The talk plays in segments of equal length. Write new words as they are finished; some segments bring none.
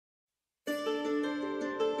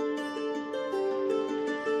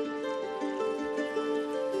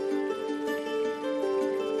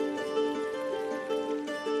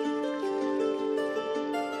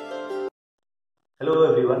Hello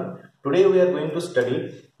everyone. Today we are going to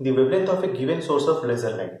study the wavelength of a given source of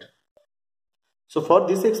laser light. So for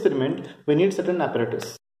this experiment we need certain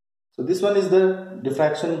apparatus. So this one is the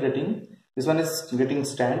diffraction grating, this one is grating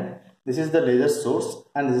stand, this is the laser source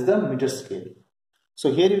and this is the meter scale.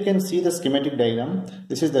 So here you can see the schematic diagram.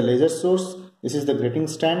 This is the laser source, this is the grating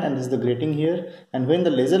stand and this is the grating here, and when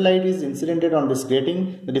the laser light is incidented on this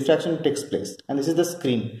grating, the diffraction takes place, and this is the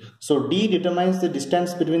screen. So D determines the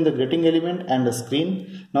distance between the grating element and the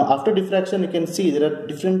screen. Now after diffraction you can see there are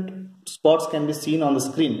different spots can be seen on the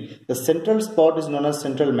screen. The central spot is known as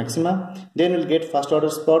central maxima. Then we'll get first order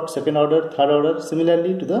spot, second order, third order.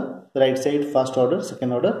 Similarly to the right side, first order,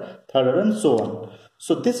 second order, third order and so on.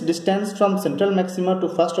 So this distance from central maxima to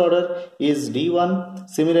first order is D1.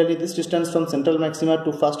 Similarly, this distance from central maxima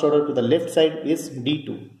to first order to the left side is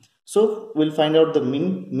D2. So we'll find out the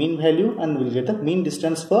mean value and we'll get the mean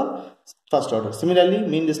distance for first order. Similarly,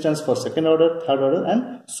 mean distance for second order, third order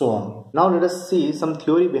and so on. Now let us see some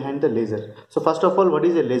theory behind the laser. So first of all, what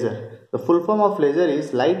is a laser? The full form of laser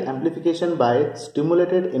is light amplification by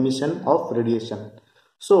stimulated emission of radiation.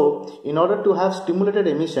 So in order to have stimulated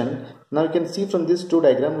emission, now you can see from this two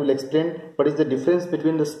diagram, we will explain what is the difference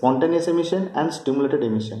between the spontaneous emission and stimulated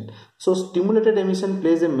emission. So stimulated emission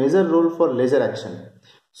plays a major role for laser action.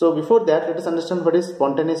 So before that, let us understand what is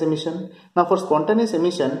spontaneous emission. Now for spontaneous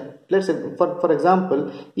emission, let's say for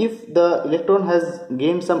example, if the electron has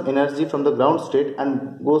gained some energy from the ground state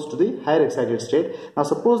and goes to the higher excited state. Now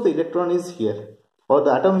suppose the electron is here, or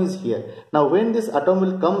the atom is here. Now when this atom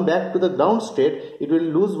will come back to the ground state, it will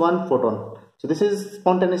lose one photon. So this is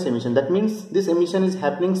spontaneous emission. That means this emission is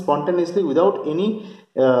happening spontaneously without any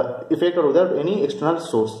effect or without any external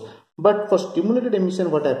source. But for stimulated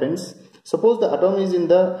emission, what happens? Suppose the atom is in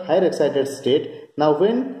the higher excited state. Now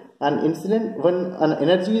when an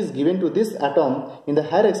energy is given to this atom in the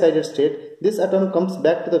higher excited state, this atom comes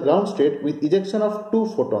back to the ground state with ejection of two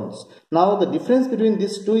photons. Now the difference between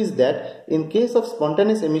these two is that in case of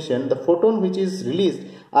spontaneous emission, the photon which is released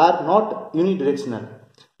are not unidirectional.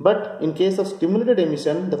 But in case of stimulated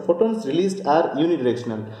emission, the photons released are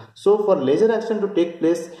unidirectional. So for laser action to take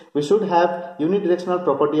place, we should have unidirectional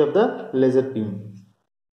property of the laser beam.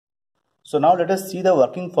 So now let us see the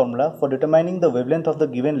working formula for determining the wavelength of the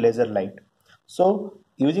given laser light. So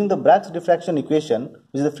using the Bragg's diffraction equation,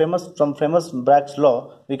 which is from famous Bragg's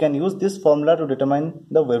law, we can use this formula to determine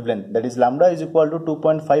the wavelength. That is lambda is equal to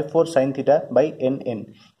 2.54 sin theta by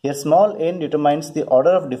nn. Here small n determines the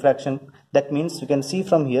order of diffraction. That means we can see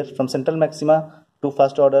from here, from central maxima to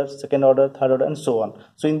first order, second order, third order and so on.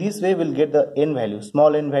 So in this way we'll get the n values,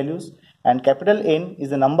 small n values, and capital N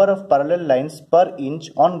is the number of parallel lines per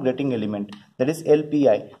inch on grating element, that is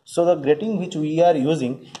LPI. So the grating which we are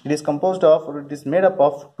using, it is composed of, or it is made up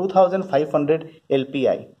of 2500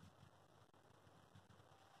 LPI.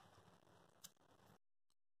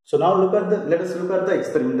 So now let us look at the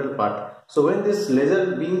experimental part. So when this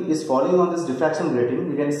laser beam is falling on this diffraction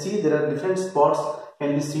grating, you can see there are different spots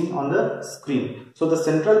can be seen on the screen. So the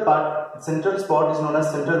central spot is known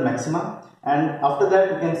as central maxima, and after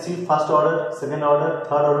that you can see first order, second order,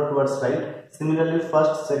 third order towards right. Similarly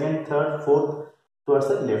first, second, third, fourth towards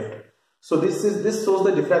the left. So this shows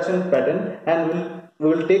the diffraction pattern, and we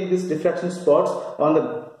will take these diffraction spots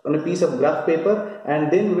on a piece of graph paper,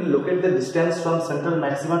 and then we will locate the distance from central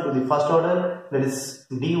maxima to the first order, that is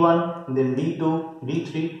D1, then D2,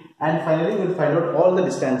 D3, and finally we will find out all the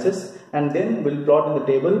distances and then we will plot in the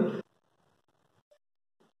table.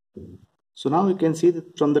 So now you can see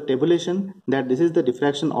from the tabulation that this is the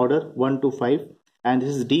diffraction order 1 to 5, and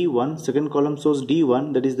this is D1. Second column shows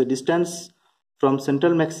D1, that is the distance from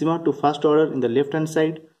central maxima to first order in the left hand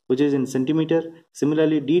side, which is in centimeter.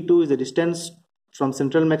 Similarly D2 is the distance from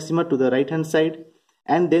central maxima to the right hand side,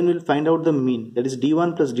 and then we'll find out the mean, that is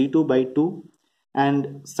D1 plus D2 by 2,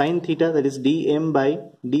 and sin theta, that is dm by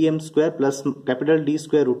dm square plus capital D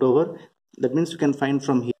square root over. That means we can find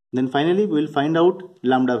from here. Then finally we will find out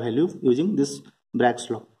lambda value using this Bragg's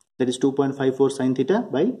law, that is 2.54 sin theta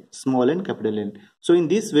by small n capital N. So in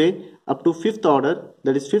this way up to fifth order,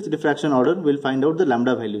 that is fifth diffraction order, we will find out the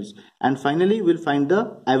lambda values, and finally we will find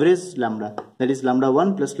the average lambda, that is lambda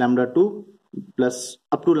 1 plus lambda 2 plus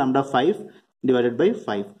up to lambda 5 divided by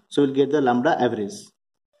 5. So we'll get the lambda average.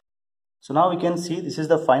 So now we can see this is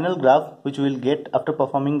the final graph which we will get after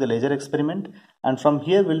performing the laser experiment, and from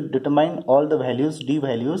here we'll determine all the values, D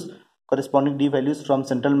values, corresponding D values from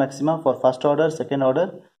central maxima for first order, second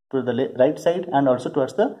order to the right side and also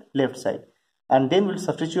towards the left side, and then we'll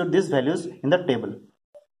substitute these values in the table.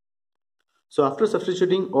 So after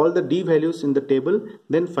substituting all the D values in the table,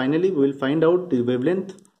 then finally we will find out the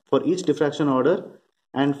wavelength for each diffraction order,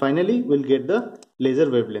 and finally we'll get the laser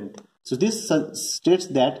wavelength. So this states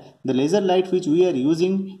that the laser light which we are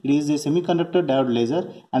using, it is a semiconductor diode laser,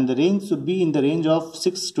 and the range should be in the range of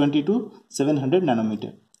 620 to 700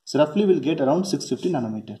 nanometer. So roughly we'll get around 650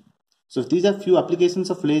 nanometer. So these are few applications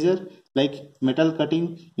of laser like metal cutting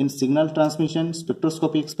in signal transmission,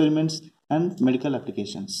 spectroscopy experiments, and medical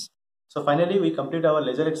applications. So finally we complete our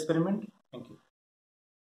laser experiment.